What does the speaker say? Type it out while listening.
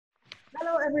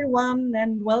Hello, everyone,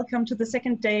 and welcome to the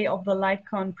second day of the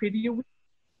LightCon Preview week.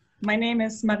 My name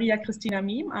is Maria Christina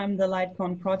Miem. I'm the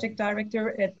LightCon Project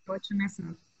Director at Deutsche Messe.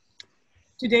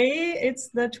 Today, it's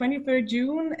the 23rd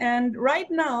June, and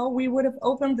right now we would have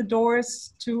opened the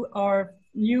doors to our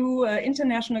new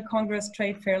International Congress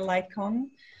Trade Fair LightCon,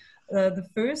 the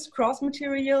first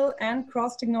cross-material and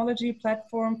cross-technology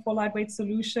platform for lightweight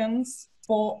solutions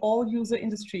for all user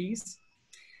industries.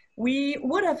 We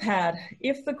would have had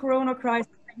if the Corona crisis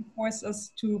forced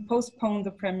us to postpone the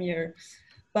premiere.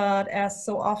 But as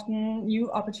so often,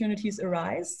 new opportunities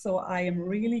arise. So I am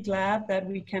really glad that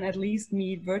we can at least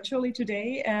meet virtually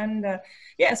today. And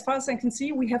yeah, as far as I can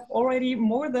see, we have already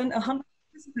more than 100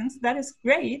 participants. That is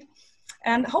great.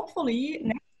 And hopefully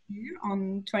next year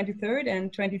on 23rd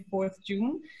and 24th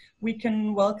June, we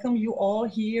can welcome you all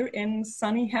here in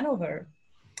sunny Hanover.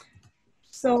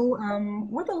 So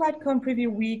with the LightCon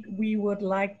Preview Week, we would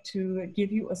like to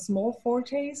give you a small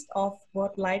foretaste of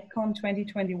what LightCon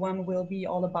 2021 will be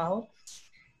all about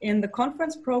in the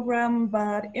conference program,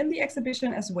 but in the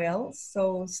exhibition as well.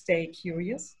 So stay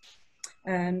curious.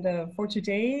 And for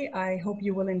today, I hope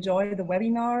you will enjoy the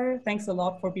webinar. Thanks a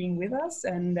lot for being with us.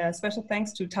 And special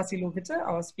thanks to Tassilo Witte,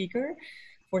 our speaker,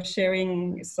 for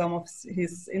sharing some of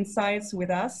his insights with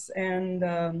us. And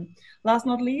last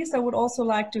not least, I would also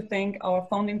like to thank our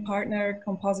founding partner,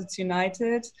 Composite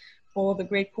United, for the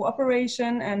great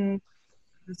cooperation and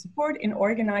the support in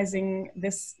organizing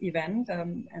this event.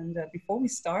 Before we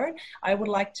start, I would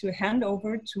like to hand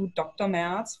over to Dr.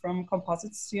 Merz from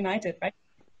Composites United, right?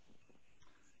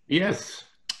 Yes,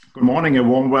 good morning, a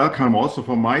warm welcome also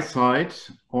from my side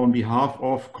on behalf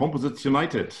of Composites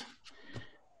United.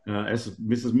 As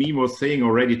Mrs. Miem was saying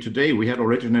already today, we had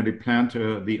originally planned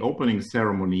the opening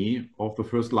ceremony of the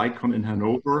first LightCon in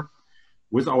Hanover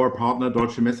with our partner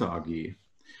Deutsche Messe AG.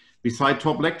 Beside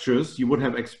top lectures, you would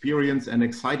have experienced an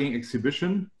exciting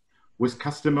exhibition with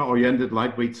customer-oriented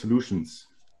lightweight solutions.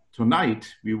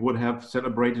 Tonight, we would have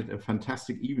celebrated a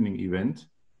fantastic evening event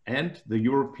and the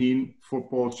European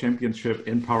Football Championship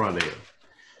in parallel.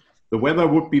 The weather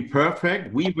would be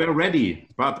perfect. We were ready,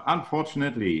 but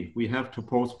unfortunately, we have to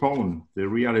postpone the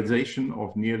realization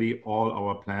of nearly all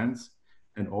our plans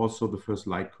and also the first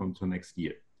LightCon to next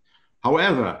year.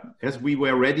 However, as we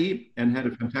were ready and had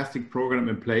a fantastic program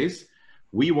in place,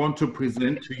 we want to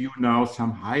present to you now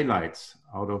some highlights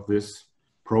out of this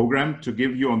program to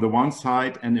give you on the one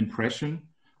side an impression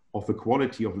of the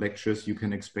quality of lectures you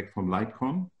can expect from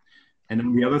LightCon, and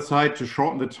on the other side to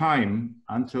shorten the time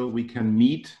until we can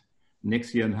meet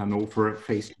next year in Hanover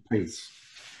face-to-face.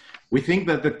 We think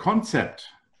that the concept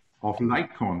of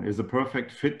LightCon is a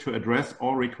perfect fit to address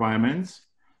all requirements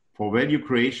for value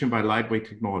creation by lightweight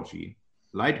technology.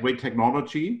 Lightweight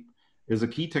technology is a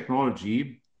key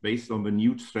technology based on the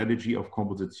new strategy of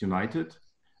Composites United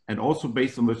and also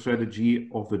based on the strategy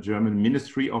of the German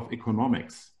Ministry of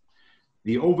Economics.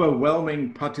 The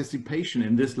overwhelming participation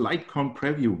in this LightCon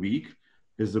Preview Week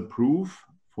is a proof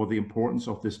for the importance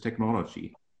of this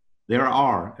technology. There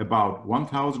are about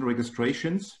 1,000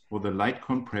 registrations for the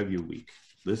LightCon Preview Week.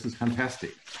 This is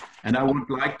fantastic. And I would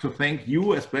like to thank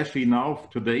you, especially now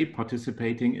today,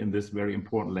 participating in this very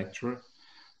important lecture.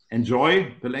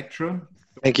 Enjoy the lecture.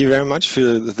 Thank you very much for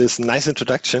this nice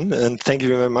introduction, and thank you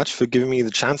very much for giving me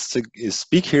the chance to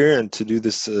speak here and to do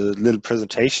this little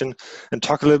presentation and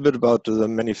talk a little bit about the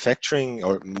manufacturing,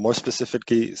 or more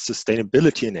specifically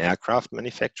sustainability in aircraft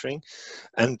manufacturing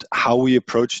and how we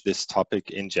approach this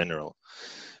topic in general.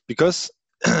 Because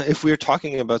if we're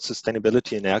talking about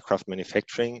sustainability in aircraft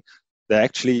manufacturing, there are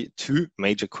actually two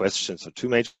major questions or two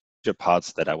major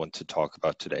parts that I want to talk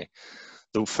about today.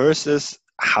 The first is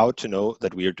how to know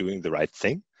that we are doing the right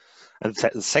thing. And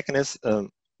the second is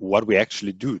what we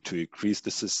actually do to increase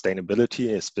the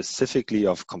sustainability, specifically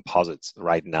of composites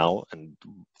right now and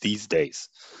these days.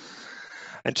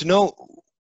 And to know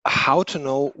how to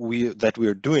know that we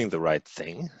are doing the right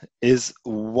thing is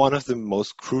one of the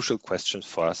most crucial questions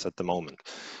for us at the moment.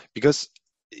 Because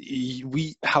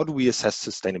how do we assess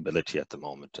sustainability at the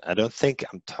moment? I don't think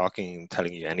I'm telling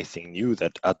you anything new,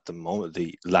 that at the moment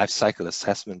the life cycle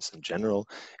assessments in general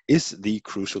is the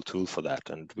crucial tool for that.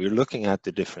 And we're looking at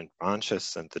the different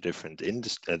branches and the different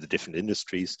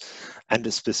industries,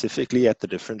 and specifically at the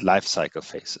different life cycle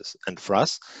phases. And for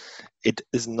us, it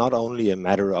is not only a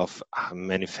matter of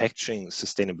manufacturing,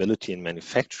 sustainability in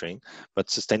manufacturing, but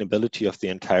sustainability of the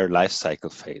entire life cycle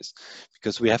phase.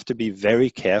 Because we have to be very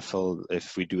careful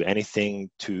if we do anything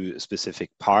to a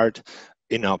specific part,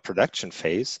 in our production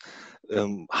phase,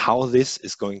 how this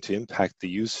is going to impact the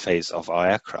use phase of our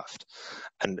aircraft.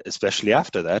 And especially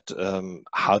after that,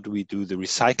 how do we do the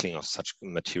recycling of such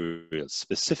materials,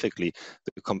 specifically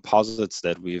the composites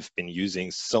that we've been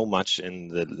using so much in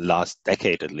the last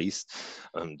decade at least,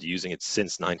 using it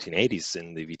since 1980s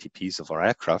in the VTPs of our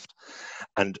aircraft.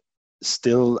 And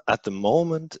still at the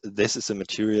moment, this is a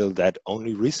material that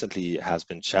only recently has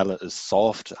been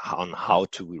solved on how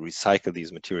to recycle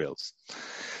these materials.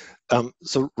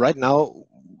 So right now,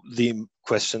 the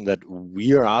question that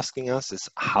we are asking us is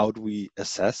how do we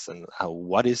assess and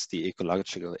what is the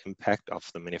ecological impact of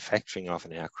the manufacturing of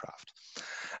an aircraft?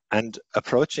 And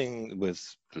approaching with,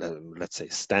 let's say,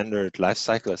 standard life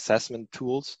cycle assessment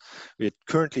tools, we're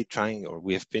currently trying, or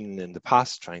we have been in the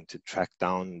past trying to track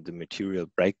down the material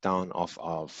breakdown of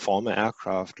our former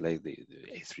aircraft, like the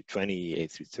A320,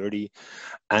 A330,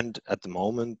 and at the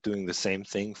moment doing the same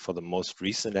thing for the most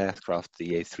recent aircraft,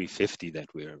 the A350, that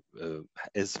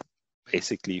is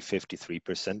basically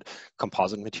 53%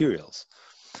 composite materials.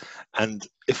 And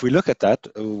if we look at that,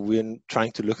 we're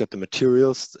trying to look at the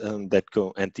materials that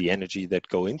go and the energy that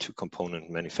go into component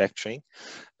manufacturing,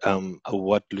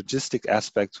 what logistic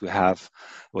aspects we have,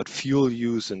 what fuel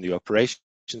use in the operations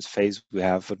phase we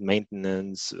have, what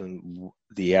maintenance,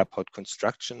 the airport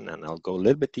construction, and I'll go a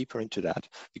little bit deeper into that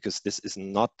because this is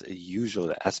not a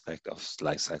usual aspect of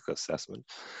life cycle assessment,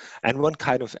 and what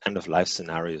kind of end-of-life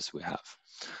scenarios we have.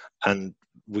 And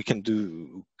we can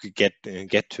get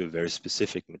to a very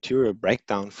specific material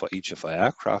breakdown for each of our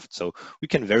aircraft. So we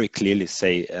can very clearly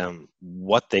say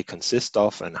what they consist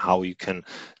of and how you can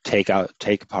take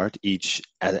apart each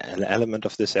element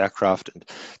of this aircraft and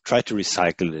try to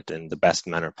recycle it in the best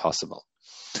manner possible.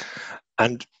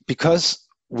 And because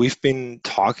we've been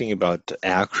talking about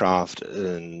aircraft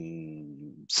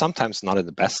sometimes not in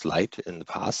the best light in the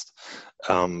past,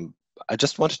 I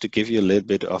just wanted to give you a little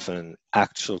bit of an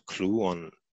actual clue on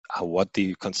what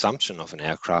the consumption of an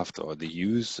aircraft or the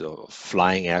use of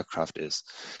flying aircraft is.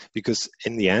 Because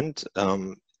in the end,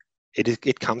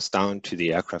 it comes down to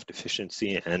the aircraft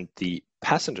efficiency and the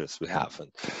passengers we have.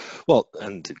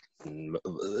 And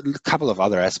a couple of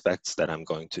other aspects that I'm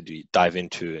going to dive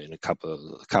into in a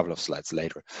couple of slides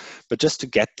later. But just to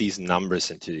get these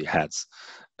numbers into your heads,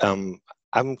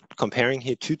 I'm comparing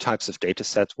here two types of data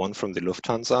sets, one from the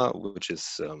Lufthansa, which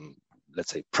is,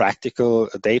 let's say, practical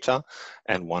data,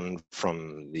 and one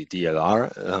from the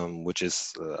DLR, which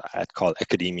is, I'd call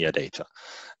academia data.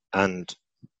 And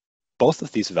both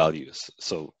of these values,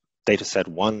 so data set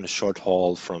one, short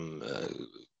haul from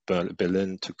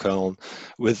Berlin to Cologne,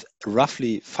 with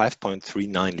roughly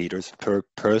 5.39 liters per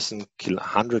person,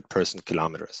 100 person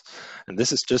kilometers. And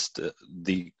this is just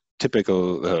the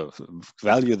typical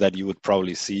value that you would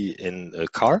probably see in a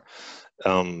car,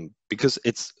 because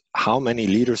it's how many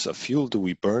liters of fuel do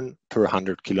we burn per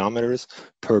 100 kilometers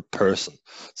per person,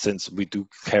 since we do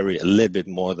carry a little bit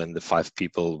more than the 5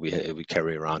 people we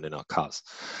carry around in our cars.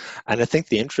 And I think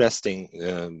the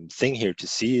interesting thing here to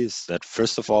see is that,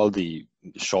 first of all, the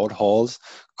short hauls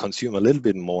consume a little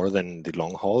bit more than the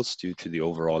long hauls due to the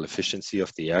overall efficiency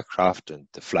of the aircraft and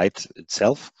the flight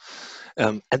itself.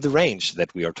 And the range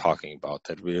that we are talking about,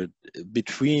 that we're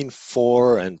between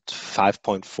 4 and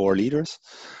 5.4 liters,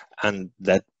 and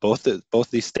that both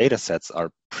these data sets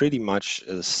are pretty much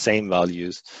the same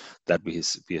values that we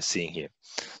are seeing here.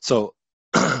 So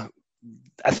I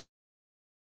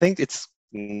think it's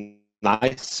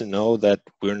nice to know that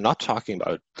we're not talking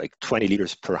about like 20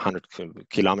 liters per 100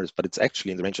 kilometers, but it's actually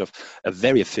in the range of a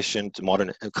very efficient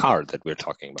modern car that we're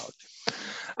talking about.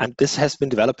 And this has been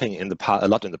developing in a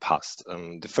lot in the past.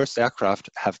 The first aircraft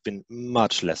have been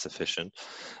much less efficient,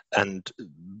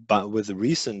 but with the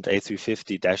recent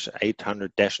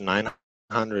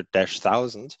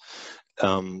A350-800-900-1000,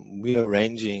 we are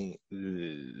ranging,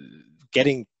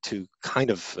 getting to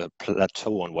kind of a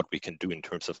plateau on what we can do in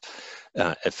terms of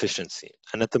efficiency.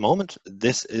 And at the moment,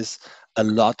 this is a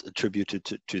lot attributed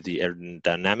to the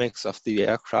aerodynamics of the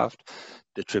aircraft,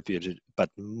 but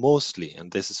mostly,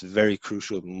 and this is very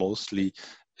crucial, mostly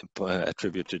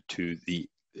attributed to the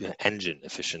engine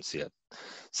efficiency,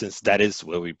 since that is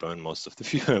where we burn most of the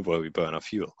fuel, where we burn our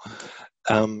fuel.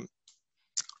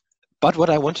 But what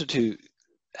I wanted to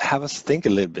have us think a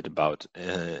little bit about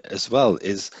as well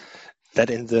is that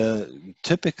in the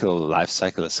typical life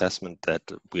cycle assessment that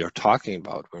we are talking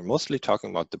about, we're mostly talking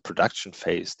about the production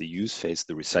phase, the use phase,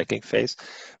 the recycling phase,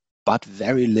 but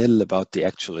very little about the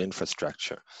actual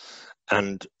infrastructure.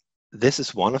 And this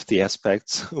is one of the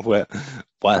aspects where,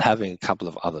 while having a couple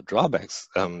of other drawbacks,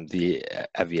 the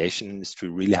aviation industry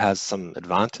really has some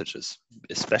advantages,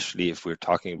 especially if we're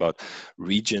talking about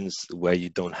regions where you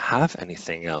don't have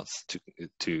anything else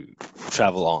to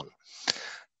travel on.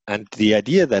 And the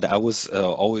idea that I was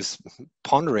always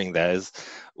pondering there is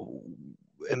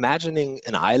imagining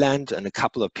an island and a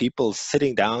couple of people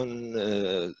sitting down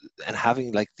and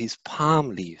having like these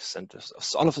palm leaves, and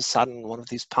all of a sudden one of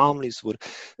these palm leaves would,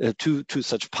 two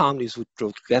such palm leaves would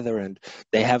grow together, and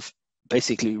they have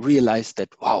basically realized that,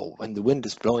 wow, when the wind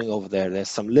is blowing over there,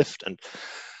 there's some lift, and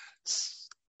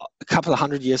a couple of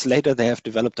hundred years later, they have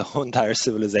developed a whole entire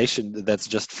civilization that's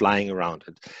just flying around.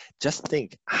 And just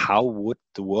think, how would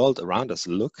the world around us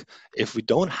look if we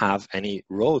don't have any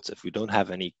roads, if we don't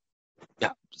have any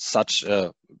such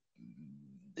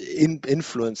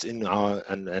influence in our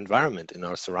environment, in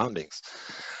our surroundings?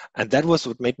 And that was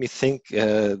what made me think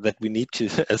that we need to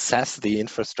assess the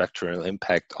infrastructural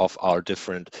impact of our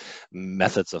different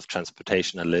methods of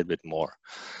transportation a little bit more.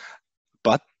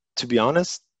 But to be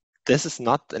honest, this is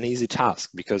not an easy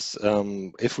task, because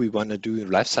if we want to do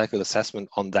life cycle assessment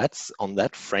on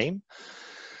that frame,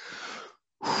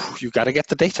 you got to get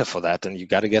the data for that, and you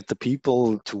got to get the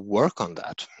people to work on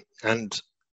that. And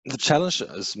the challenge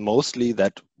is mostly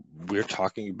that we're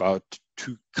talking about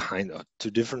two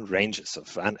different ranges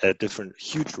of a different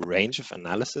huge range of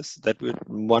analysis that we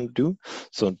want to do.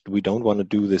 So we don't want to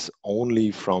do this only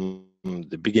from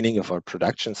the beginning of our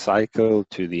production cycle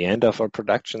to the end of our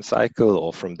production cycle,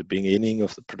 or from the beginning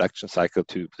of the production cycle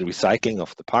to the recycling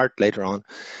of the part later on,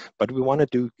 but we want to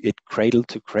do it cradle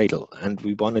to cradle, and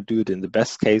we want to do it in the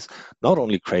best case not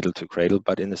only cradle to cradle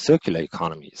but in a circular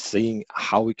economy, seeing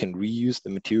how we can reuse the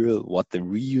material, what the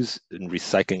reuse and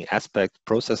recycling aspect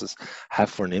processes have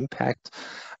for an impact.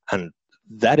 And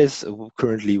that is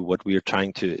currently what we are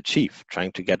trying to achieve,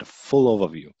 trying to get a full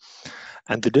overview.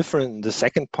 And the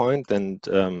second point, and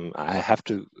I have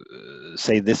to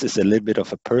say this is a little bit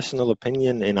of a personal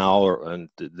opinion in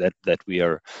that we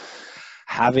are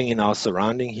having in our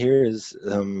surrounding here, is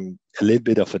a little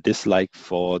bit of a dislike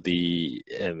for the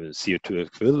CO2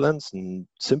 equivalents, and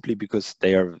simply because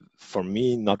they are, for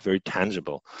me, not very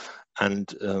tangible,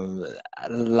 and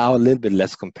allow a little bit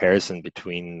less comparison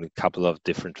between a couple of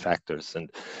different factors. And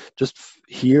just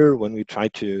here, when we try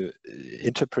to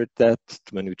interpret that,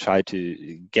 when we try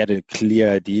to get a clear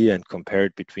idea and compare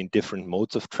it between different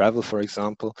modes of travel, for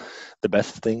example, the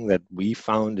best thing that we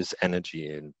found is energy,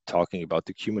 and talking about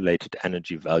the accumulated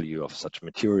energy value of such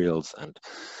materials. And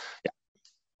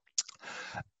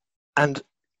and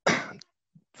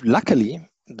luckily,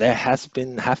 there have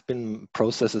been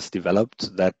processes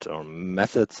developed that, or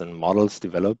methods and models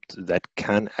developed that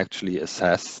can actually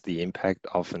assess the impact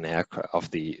of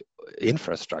the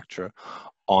infrastructure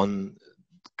on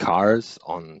cars,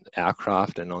 on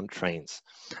aircraft, and on trains.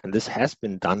 And this has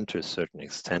been done to a certain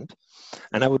extent.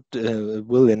 And I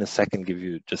will in a second give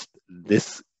you just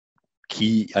this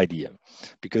key idea,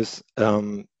 because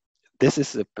this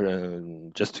is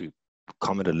just to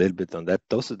comment a little bit on that.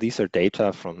 These are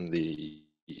data from the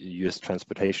US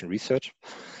Transportation Research.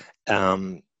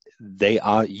 They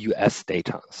are US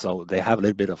data, so they have a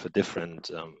little bit of a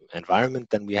different environment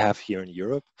than we have here in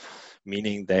Europe,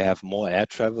 meaning they have more air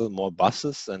travel, more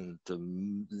buses, and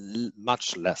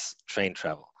much less train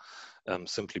travel,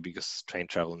 simply because train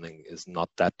traveling is not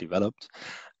that developed.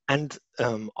 And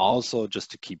also,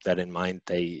 just to keep that in mind,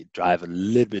 they drive a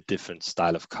little bit different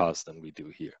style of cars than we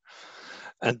do here.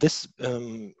 And this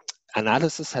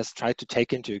analysis has tried to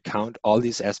take into account all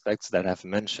these aspects that I've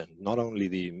mentioned, not only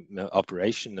the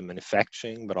operation, the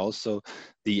manufacturing, but also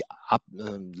the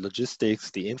logistics,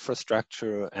 the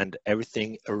infrastructure, and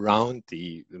everything around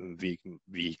the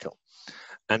vehicle.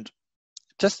 And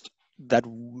just that,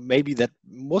 maybe that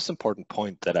most important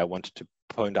point that I wanted to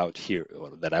point out here,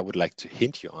 or that I would like to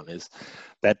hint you on, is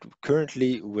that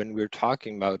currently, when we're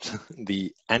talking about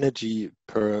the energy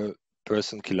per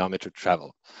person kilometer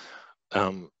travel,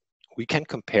 we can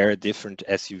compare different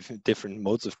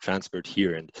modes of transport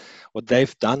here. And what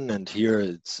they've done, and here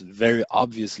it's very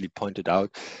obviously pointed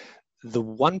out, the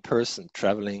one person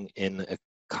traveling in a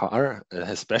car,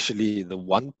 especially the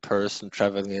one person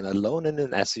traveling alone in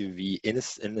an SUV in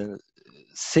a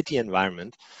city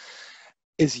environment,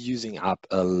 is using up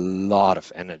a lot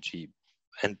of energy.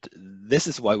 And this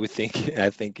is why I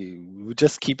think we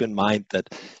just keep in mind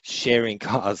that sharing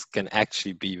cars can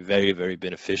actually be very, very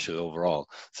beneficial overall,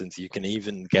 since you can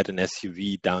even get an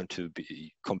SUV down to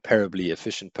be comparably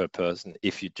efficient per person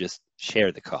if you just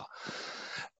share the car.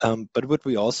 But what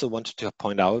we also wanted to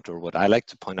point out, or what I like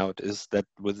to point out, is that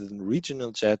with a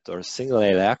regional jet or single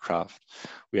aisle aircraft,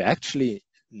 we're actually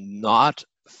not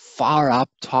far up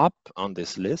top on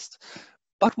this list,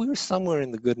 but we were somewhere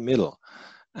in the good middle.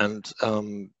 And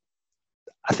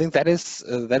I think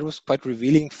that was quite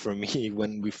revealing for me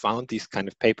when we found these kind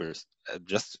of papers.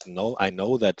 I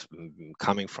know that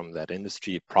coming from that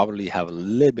industry, probably have a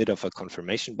little bit of a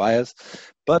confirmation bias,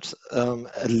 but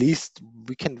at least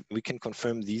we can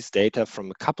confirm these data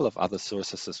from a couple of other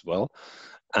sources as well,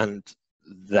 and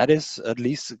that is at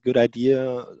least a good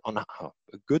idea on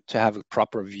good to have a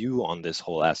proper view on this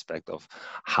whole aspect of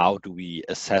how do we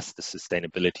assess the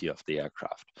sustainability of the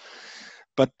aircraft.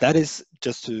 But that is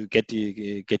just to get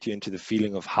you into the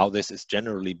feeling of how this is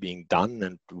generally being done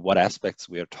and what aspects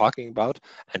we are talking about,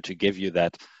 and to give you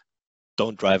that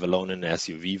don't drive alone in an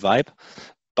SUV vibe.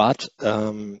 But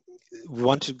we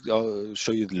want to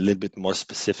show you a little bit more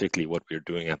specifically what we're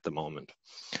doing at the moment,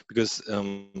 because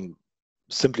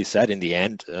simply said, in the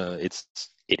end,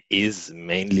 it is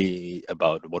mainly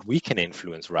about what we can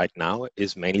influence right now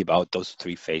is mainly about those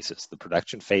three phases: the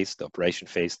production phase, the operation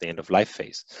phase, the end of life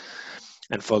phase.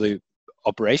 And for the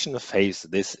operational phase,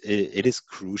 it is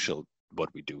crucial what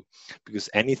we do, because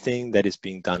anything that is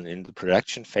being done in the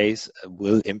production phase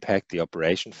will impact the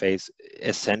operation phase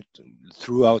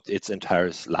throughout its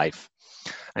entire life.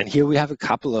 And here we have a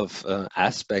couple of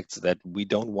aspects that we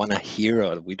don't want to hear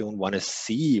or we don't want to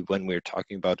see when we're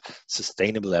talking about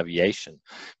sustainable aviation,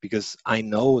 because I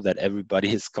know that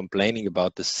everybody is complaining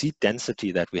about the seat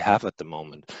density that we have at the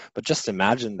moment. But just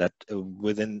imagine that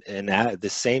within the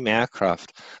same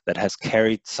aircraft that has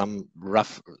carried some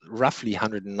roughly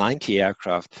 190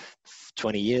 aircraft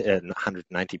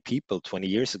 190 people 20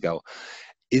 years ago,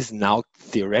 is now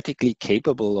theoretically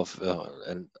capable of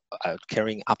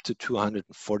carrying up to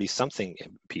 240 something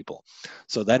people.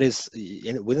 So that is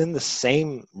within the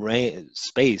same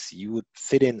space, you would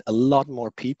fit in a lot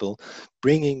more people,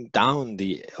 bringing down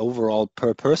the overall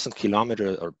per person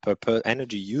kilometer or per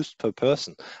energy used per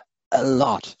person a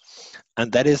lot.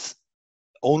 And that is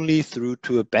only through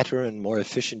to a better and more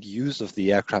efficient use of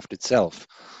the aircraft itself.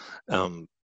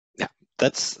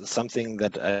 That's something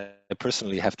that I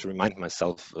personally have to remind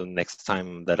myself next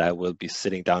time that I will be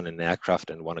sitting down in an aircraft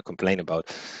and want to complain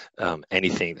about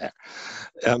anything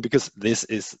there. Because this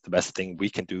is the best thing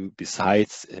we can do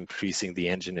besides increasing the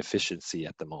engine efficiency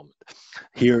at the moment.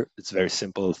 Here, it's very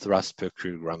simple. Thrust per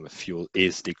kilogram of fuel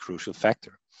is the crucial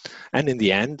factor. And in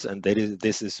the end, and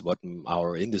this is what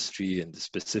our industry, and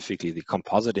specifically the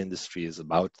composite industry, is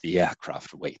about: the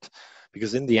aircraft weight.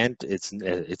 Because in the end, it's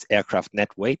aircraft net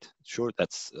weight. Sure,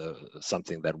 that's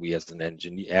something that we as an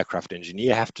aircraft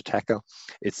engineer have to tackle.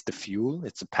 It's the fuel,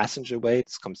 it's the passenger weight,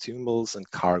 it's consumables and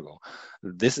cargo.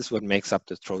 This is what makes up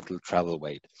the total travel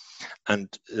weight. And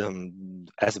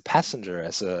as a passenger,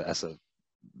 as a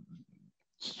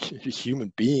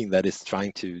human being that is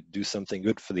trying to do something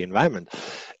good for the environment,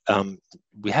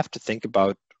 we have to think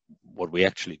about what we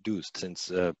actually do, since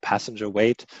passenger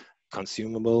weight,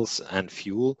 consumables and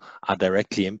fuel are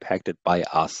directly impacted by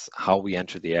us, how we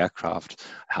enter the aircraft,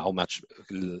 how much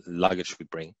luggage we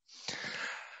bring.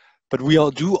 But we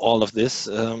all do all of this,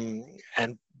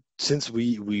 and since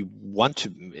we want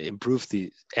to improve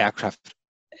the aircraft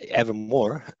ever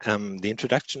more, the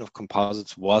introduction of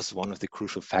composites was one of the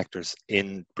crucial factors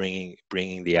in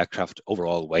bringing the aircraft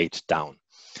overall weight down.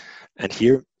 And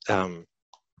here,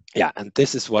 and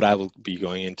this is what I will be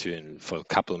going into for a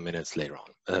couple of minutes later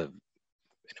on,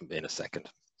 in a second.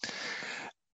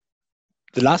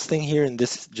 The last thing here in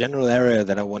this general area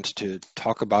that I wanted to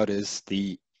talk about is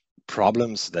the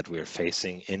problems that we're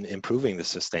facing in improving the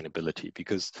sustainability,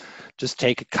 because just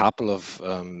take a couple of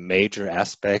major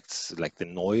aspects like the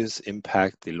noise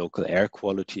impact, the local air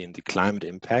quality, and the climate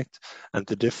impact, and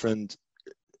the different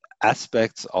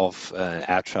aspects of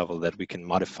air travel that we can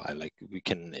modify. Like we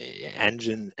can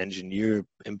engineer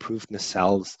improved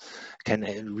nacelles, can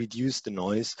reduce the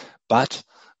noise, but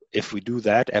if we do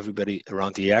that, everybody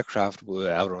around the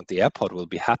around the airport will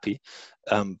be happy,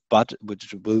 but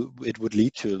it would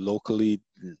lead to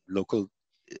local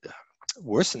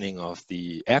worsening of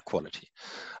the air quality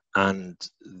and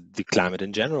the climate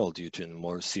in general due to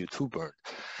more CO2 burn.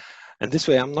 And this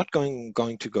way, I'm not going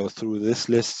to go through this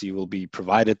list. You will be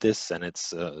provided this, and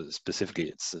it's specifically,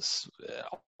 it's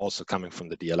also coming from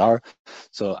the DLR.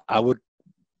 So I would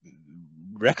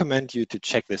recommend you to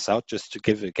check this out just to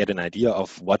get an idea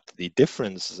of what the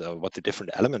different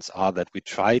elements are that we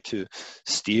try to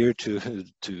steer to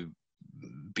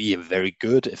be a very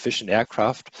good, efficient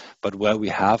aircraft, but where we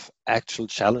have actual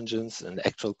challenges and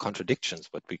actual contradictions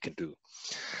what we can do.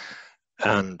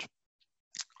 And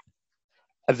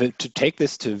to take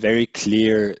this to a very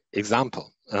clear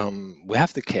example, we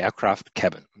have the aircraft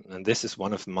cabin, and this is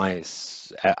one of my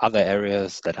other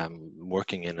areas that I'm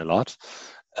working in a lot.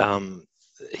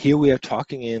 Here we are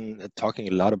talking a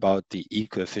lot about the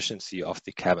eco-efficiency of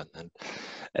the cabin, and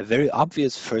a very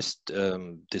obvious first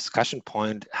discussion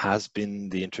point has been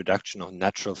the introduction of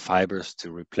natural fibers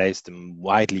to replace the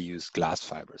widely used glass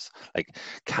fibers. Like,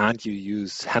 can't you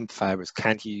use hemp fibers?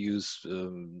 Can't you use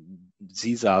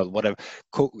Zizal, whatever?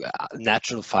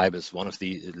 Natural fibers, one of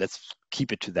the, let's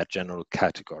keep it to that general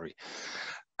category.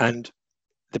 And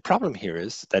the problem here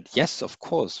is that, yes, of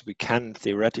course, we can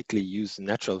theoretically use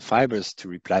natural fibers to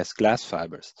replace glass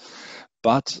fibers,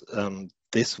 but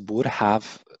this would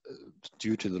have,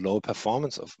 due to the low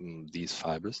performance of these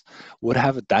fibers, would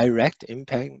have a direct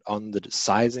impact on the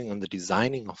sizing, on the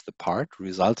designing of the part,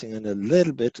 resulting in a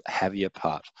little bit heavier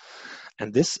part.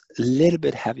 And this little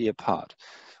bit heavier part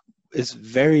is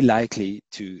very likely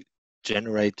to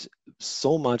generate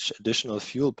so much additional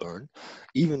fuel burn,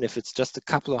 even if it's just a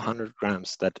couple of 100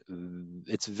 grams, that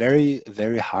it's very,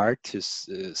 very hard to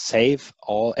save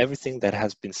everything that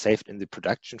has been saved in the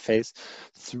production phase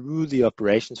through the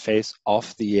operations phase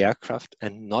of the aircraft,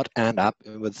 and not end up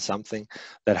with something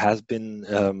that has been,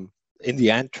 in the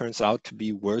end, turns out to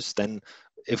be worse than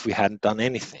if we hadn't done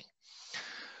anything.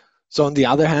 So on the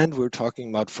other hand, we're talking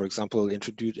about, for example,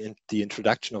 the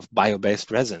introduction of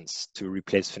bio-based resins to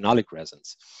replace phenolic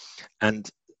resins. And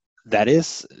that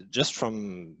is, just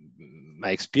from my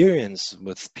experience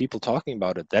with people talking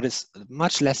about it, that is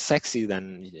much less sexy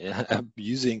than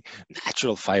using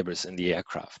natural fibers in the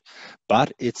aircraft.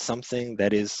 But it's something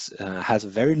that has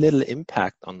very little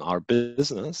impact on our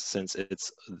business, since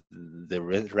the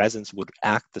resins would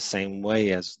act the same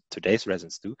way as today's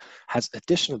resins do, has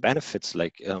additional benefits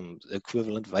like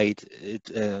equivalent weight,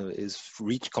 it is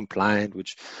REACH compliant,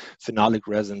 which phenolic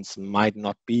resins might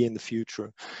not be in the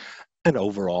future. And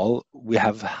overall, we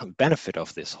have benefit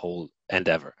of this whole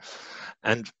endeavor.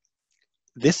 And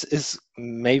this is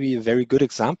maybe a very good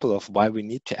example of why we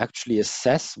need to actually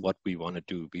assess what we want to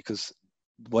do, because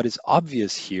what is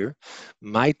obvious here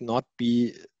might not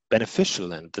be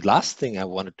beneficial. And the last thing I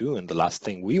want to do, and the last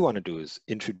thing we want to do, is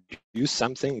introduce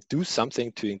something, do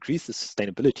something to increase the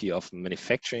sustainability of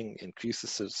manufacturing, increase the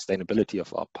sustainability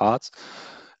of our parts,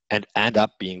 and end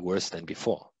up being worse than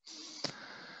before.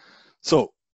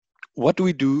 So what do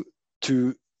we do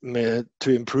to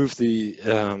improve the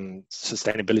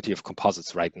sustainability of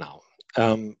composites right now?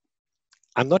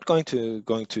 I'm not going to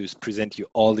present you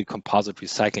all the composite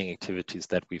recycling activities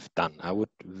that we've done. I would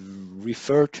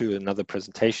refer to another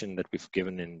presentation that we've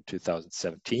given in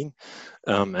 2017,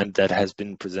 and that has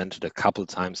been presented a couple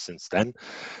times since then,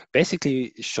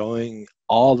 basically showing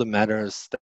all the matters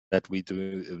that we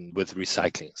do with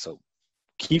recycling. So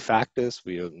key factors: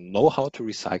 we know how to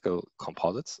recycle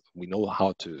composites, we know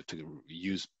how to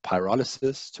use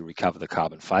pyrolysis to recover the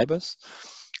carbon fibers,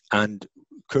 and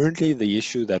currently the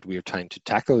issue that we are trying to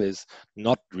tackle is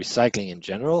not recycling in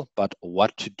general, but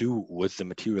what to do with the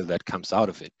material that comes out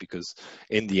of it, because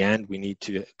in the end we need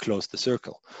to close the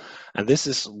circle. And this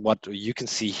is what you can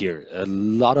see here: a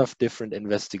lot of different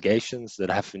investigations that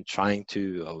have been trying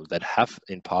to, that have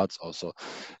in parts also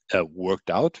worked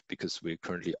out, because we're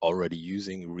currently already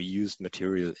using reused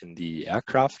material in the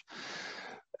aircraft.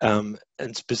 And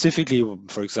specifically,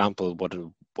 for example,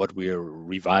 what we are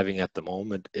reviving at the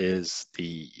moment is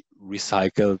the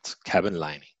recycled cabin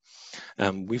lining.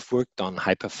 We've worked on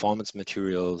high performance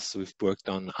materials, we've worked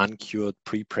on uncured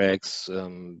pre-pregs,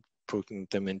 putting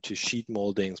them into sheet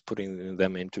moldings, putting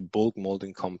them into bulk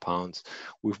molding compounds.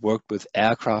 We've worked with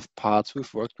aircraft parts,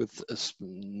 we've worked with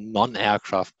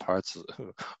non-aircraft parts,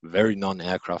 very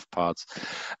non-aircraft parts.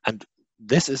 And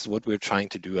this is what we're trying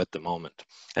to do at the moment.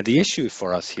 And the issue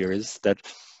for us here is that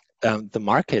the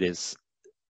market is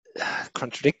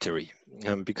contradictory,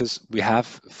 because we have,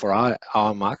 for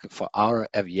our market, for our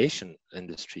aviation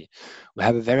industry, we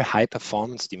have a very high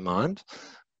performance demand,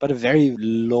 but a very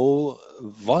low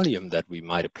volume that we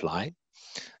might apply.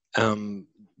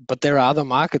 But there are other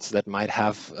markets that might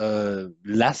have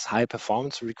less high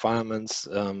performance requirements.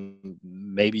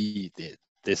 Maybe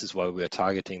this is why we're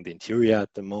targeting the interior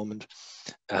at the moment.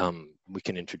 We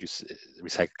can introduce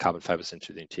recycled carbon fibers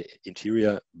into the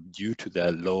interior due to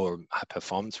their lower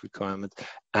performance requirement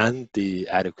and the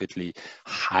adequately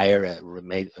higher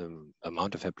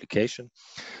amount of application.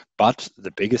 But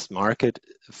the biggest market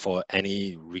for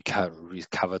any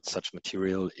recovered such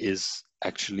material is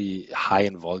actually high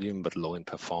in volume but low in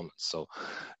performance. So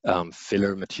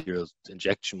filler materials,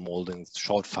 injection molding,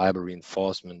 short fiber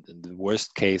reinforcement. In the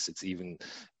worst case, it's even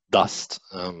dust.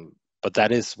 But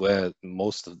that is where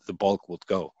most of the bulk would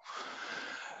go.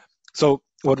 So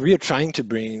what we are trying to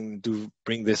bring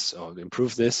this or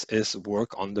improve this is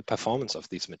work on the performance of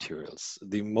these materials.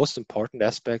 The most important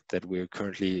aspect that we're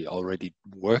currently already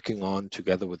working on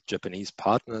together with Japanese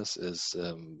partners is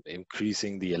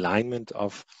increasing the alignment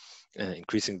of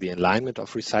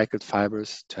recycled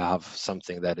fibers to have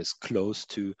something that is close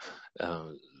to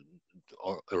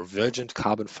or virgin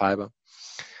carbon fiber.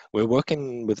 We're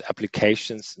working with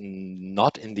applications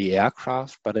not in the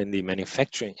aircraft, but in the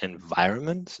manufacturing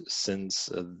environment, since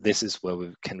this is where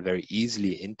we can very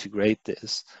easily integrate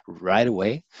this right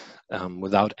away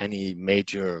without any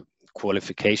major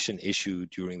qualification issue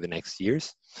during the next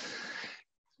years.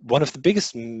 One of the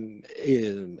biggest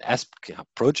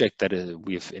project that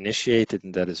we've initiated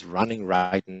and that is running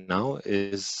right now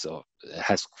is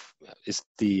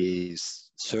the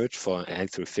search for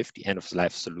A350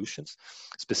 end-of-life solutions,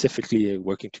 specifically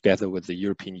working together with the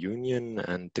European Union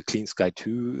and the Clean Sky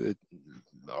 2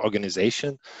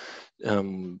 organization.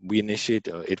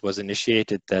 It was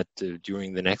initiated that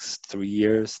during the next 3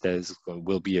 years there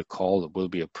will be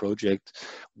a project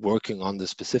working on the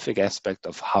specific aspect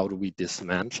of how do we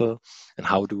dismantle and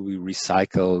how do we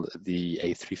recycle the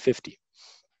A350.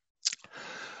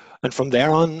 And from there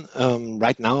on,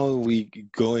 right now we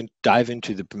go and dive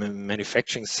into the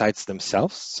manufacturing sites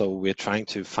themselves. So we're trying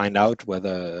to find out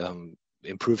whether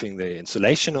improving the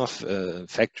insulation of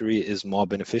factory is more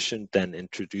beneficial than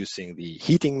introducing the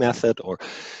heating method, or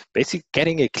basically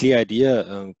getting a clear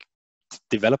idea,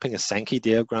 developing a Sankey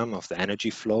diagram of the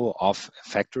energy flow of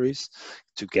factories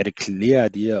to get a clear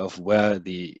idea of where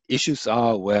the issues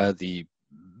are, where the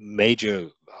major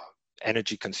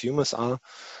energy consumers are,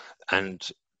 and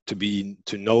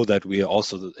to know that we are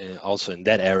also in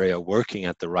that area working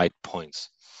at the right points.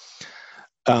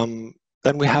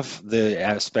 Then we have the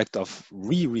aspect of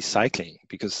recycling,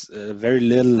 because very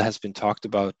little has been talked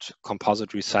about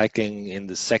composite recycling in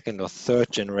the second or third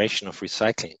generation of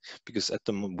recycling, because at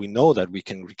the moment we know that we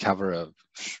can recover a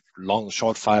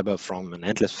short fiber from an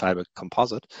endless fiber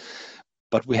composite,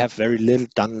 but we have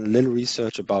done little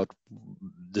research about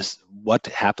this, what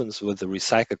happens with the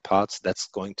recycled parts that's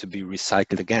going to be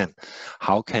recycled again.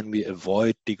 How can we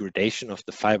avoid degradation of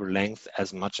the fiber length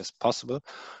as much as possible?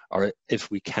 Or if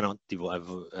we cannot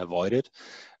avoid it,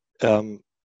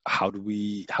 how do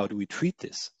we treat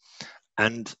this?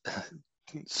 And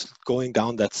going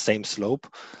down that same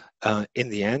slope, in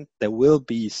the end, there will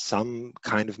be some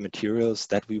kind of materials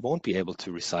that we won't be able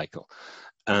to recycle.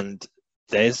 And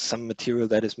there's some material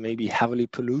that is maybe heavily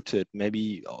polluted,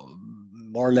 maybe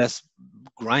more or less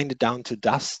grinded down to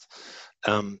dust.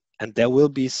 And there will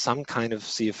be some kind of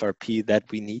CFRP that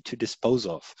we need to dispose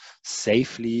of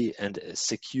safely and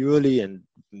securely and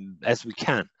as we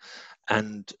can.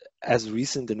 And as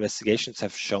recent investigations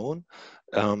have shown,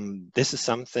 this is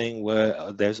something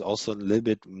where there's also a little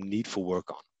bit need for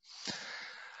work on.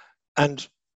 And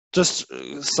just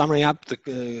summing up,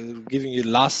 giving you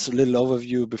last little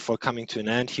overview before coming to an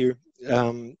end here.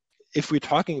 If we're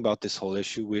talking about this whole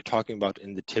issue, we're talking about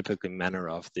in the typical manner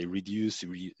of the reduce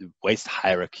waste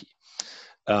hierarchy.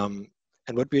 And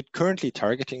what we're currently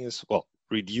targeting is, well,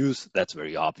 reduce, that's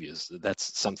very obvious.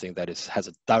 That's something that has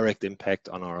a direct impact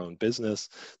on our own business.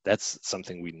 That's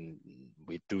something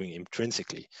we're doing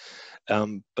intrinsically.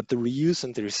 But the reuse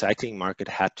and the recycling market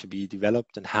had to be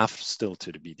developed and have still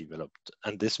to be developed.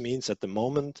 And this means at the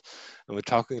moment, and we're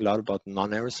talking a lot about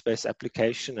non-aerospace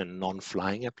application and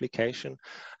non-flying application,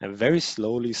 and very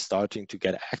slowly starting to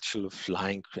get actual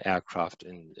flying aircraft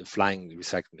and flying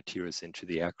recycled materials into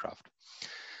the aircraft.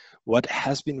 What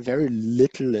has been very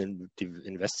little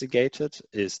investigated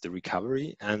is the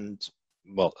recovery, and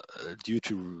well, due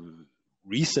to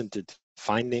recent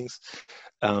findings,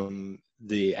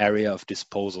 the area of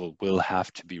disposal will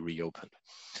have to be reopened.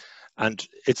 And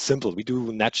it's simple. We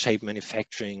do net shape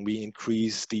manufacturing. We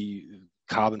increase the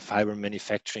carbon fiber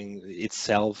manufacturing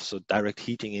itself, so direct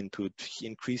heating input,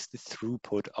 increase the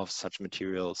throughput of such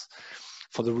materials.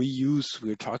 For the reuse,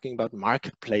 we're talking about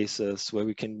marketplaces where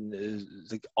we can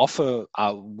offer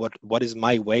what is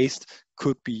my waste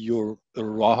could be your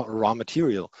raw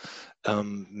material.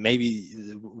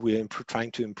 Maybe we're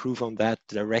trying to improve on that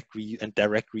direct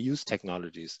reuse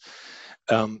technologies.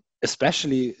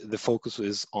 Especially the focus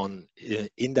is on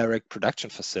indirect production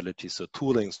facilities, so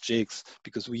toolings, jigs,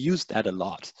 because we use that a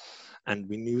lot, and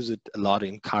we use it a lot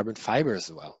in carbon fiber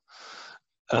as well.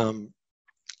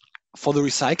 For the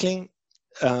recycling,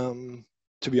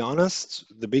 to be honest,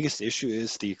 the biggest issue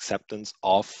is the acceptance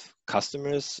of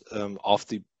customers, of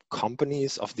the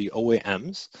companies, of the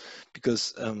OEMs,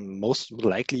 because most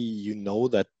likely you know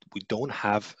that we don't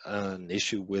have an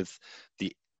issue with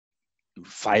the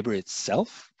fiber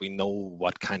itself. We know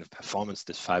what kind of performance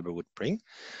this fiber would bring.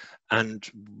 And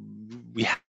we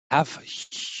have a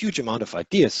huge amount of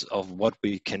ideas of what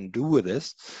we can do with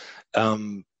this.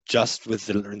 Just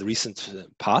in the recent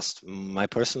past, my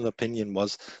personal opinion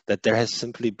was that there has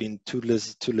simply been too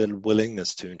little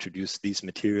willingness to introduce these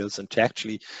materials and to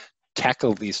actually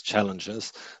tackle these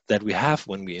challenges that we have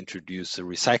when we introduce the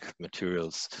recycled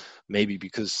materials, maybe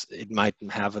because it might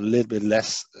have a little bit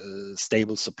less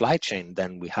stable supply chain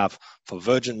than we have for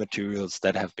virgin materials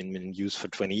that have been in use for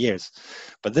 20 years.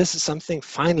 But this is something,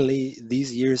 finally,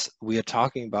 these years we are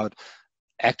talking about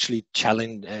actually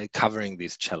covering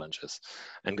these challenges.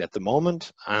 And at the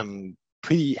moment, I'm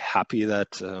pretty happy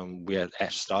that we are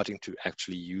starting to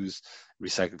actually use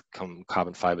recycled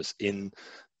carbon fibers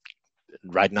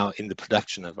right now in the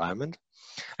production environment.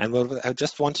 And what I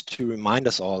just wanted to remind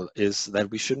us all is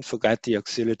that we shouldn't forget the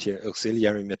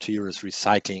auxiliary materials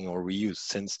recycling or reuse,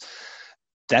 since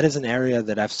that is an area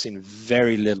that I've seen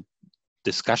very little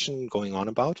discussion going on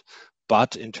about,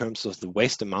 but in terms of the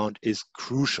waste amount is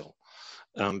crucial,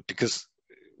 because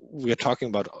we are talking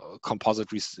about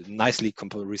nicely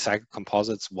recycled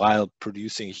composites while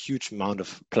producing a huge amount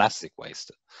of plastic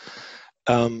waste.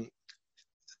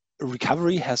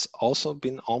 Recovery has also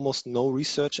been almost no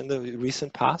research in the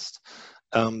recent past.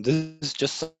 This is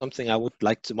just something I would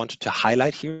wanted to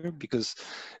highlight here, because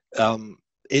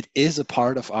it is a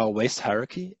part of our waste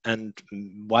hierarchy, and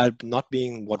while not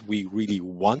being what we really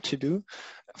want to do,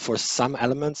 for some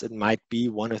elements it might be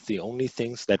one of the only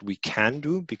things that we can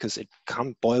do, because it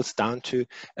boils down to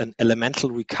an elemental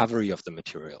recovery of the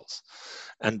materials.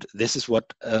 And this is what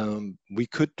we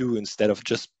could do. Instead of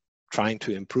just trying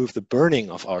to improve the burning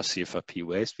of our CFRP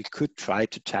waste, we could try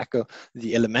to tackle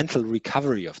the elemental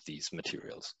recovery of these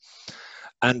materials.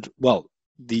 And well,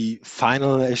 the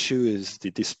final issue is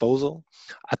the disposal.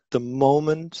 At the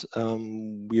moment,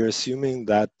 we are assuming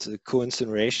that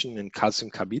co-incineration in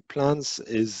calcium carbide plants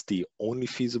is the only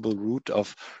feasible route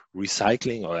of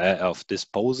recycling or of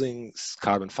disposing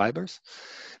carbon fibers.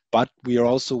 But we are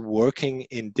also working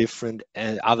in different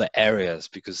other areas,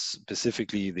 because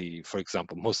specifically for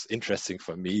example, most interesting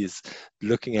for me is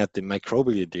looking at the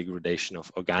microbial degradation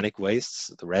of organic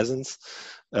wastes, the resins,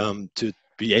 to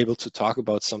be able to talk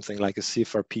about something like a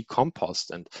CFRP compost.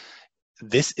 And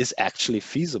this is actually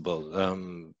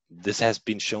feasible. This has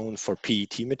been shown for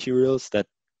PET materials that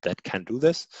can do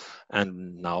this,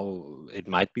 and now it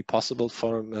might be possible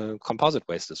for composite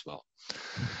waste as well.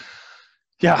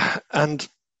 Yeah, and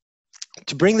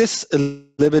to bring this a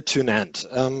little bit to an end,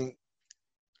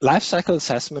 life cycle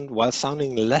assessment, while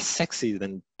sounding less sexy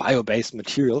than bio-based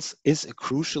materials, is a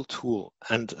crucial tool.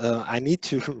 And I need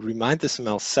to remind this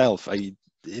myself. I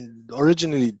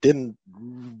originally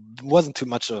wasn't too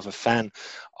much of a fan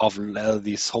of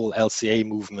this whole LCA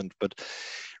movement, but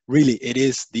really it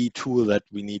is the tool that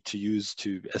we need to use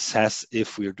to assess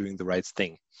if we are doing the right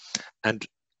thing. And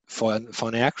for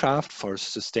an aircraft, for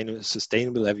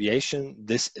sustainable aviation,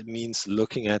 this means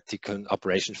looking at the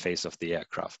operation phase of the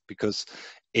aircraft, because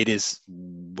it is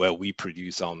where we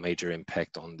produce our major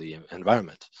impact on the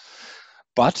environment.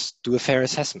 But do a fair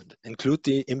assessment, include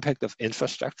the impact of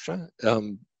infrastructure,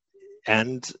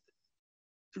 and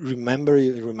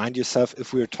remind yourself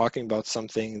if we're talking about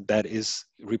something that is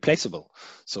replaceable.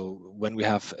 So when we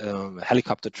have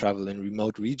helicopter travel in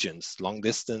remote regions, long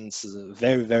distance,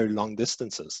 very, very long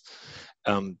distances,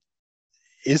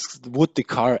 would the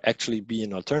car actually be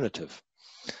an alternative?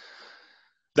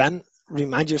 Then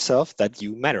remind yourself that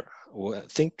you matter.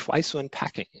 Think twice when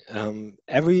packing.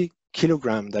 Every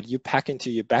kilogram that you pack into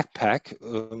your backpack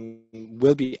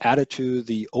will be added to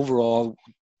the overall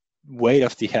weight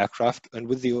of the aircraft, and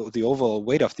with the overall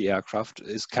weight of the aircraft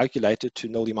is calculated to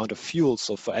know the amount of fuel.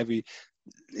 So for every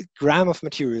gram of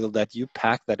material that you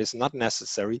pack that is not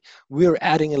necessary, we're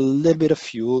adding a little bit of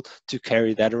fuel to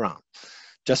carry that around.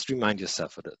 Just remind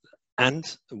yourself of it.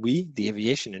 And we, the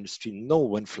aviation industry, know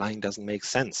when flying doesn't make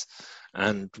sense.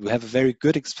 And we have a very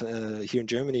good, here in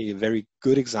Germany, a very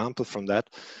good example from that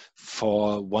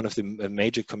for one of the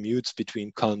major commutes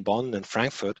between Cologne, Bonn and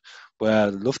Frankfurt,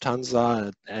 where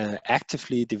Lufthansa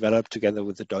actively developed together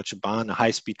with the Deutsche Bahn a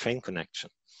high-speed train connection.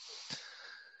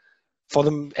 For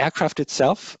the aircraft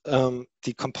itself,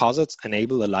 the composites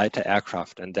enable a lighter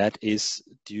aircraft, and that is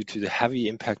due to the heavy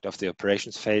impact of the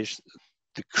operations phase,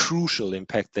 the crucial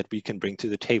impact that we can bring to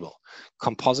the table.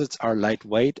 Composites are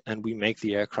lightweight, and we make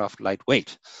the aircraft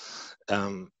lightweight.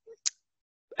 And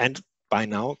by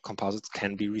now, composites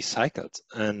can be recycled,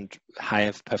 and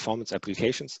high performance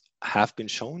applications have been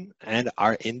shown and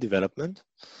are in development.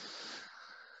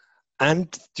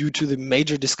 And due to the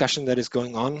major discussion that is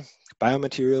going on,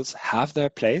 biomaterials have their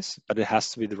place, but it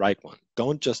has to be the right one.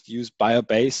 Don't just use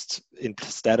bio-based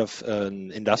instead of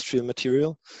an industrial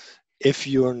material if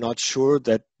you're not sure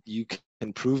that you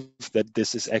can prove that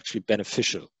this is actually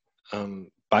beneficial.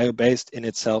 Bio-based in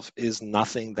itself is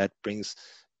nothing that brings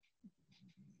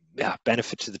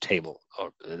benefit to the table,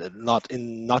 or not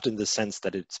in the sense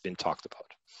that it's been talked about.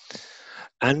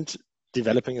 And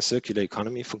developing a circular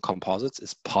economy for composites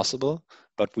is possible,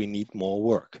 but we need more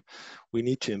work. We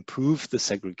need to improve the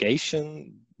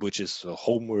segregation, which is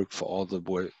homework for all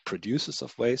the producers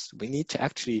of waste. We need to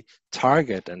actually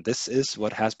target, and this is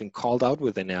what has been called out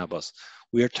within Airbus.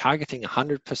 We are targeting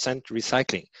 100%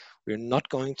 recycling. We're not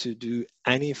going to do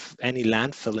any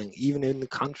landfilling, even in the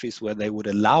countries where they would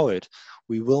allow it.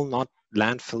 We will not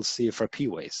landfill CFRP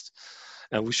waste.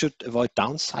 And we should avoid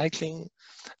downcycling.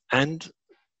 And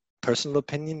personal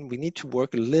opinion, we need to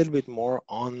work a little bit more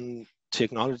on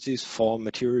technologies for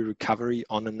material recovery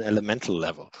on an elemental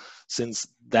level, since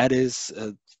that is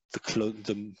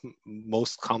the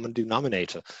most common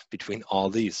denominator between all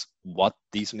these, what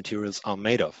these materials are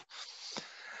made of.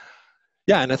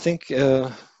 Yeah, and I think,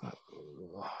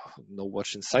 no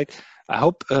watch in sight. I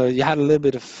hope you had a little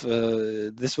bit of,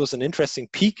 this was an interesting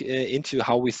peek into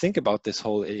how we think about this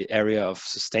whole area of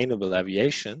sustainable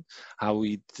aviation, how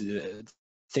we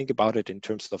think about it in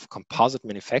terms of composite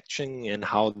manufacturing and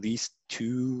how these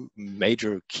two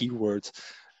major keywords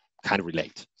kind of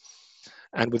relate.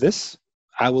 And with this,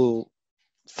 I will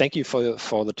thank you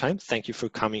for the time. Thank you for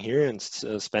coming here and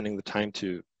spending the time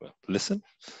to listen.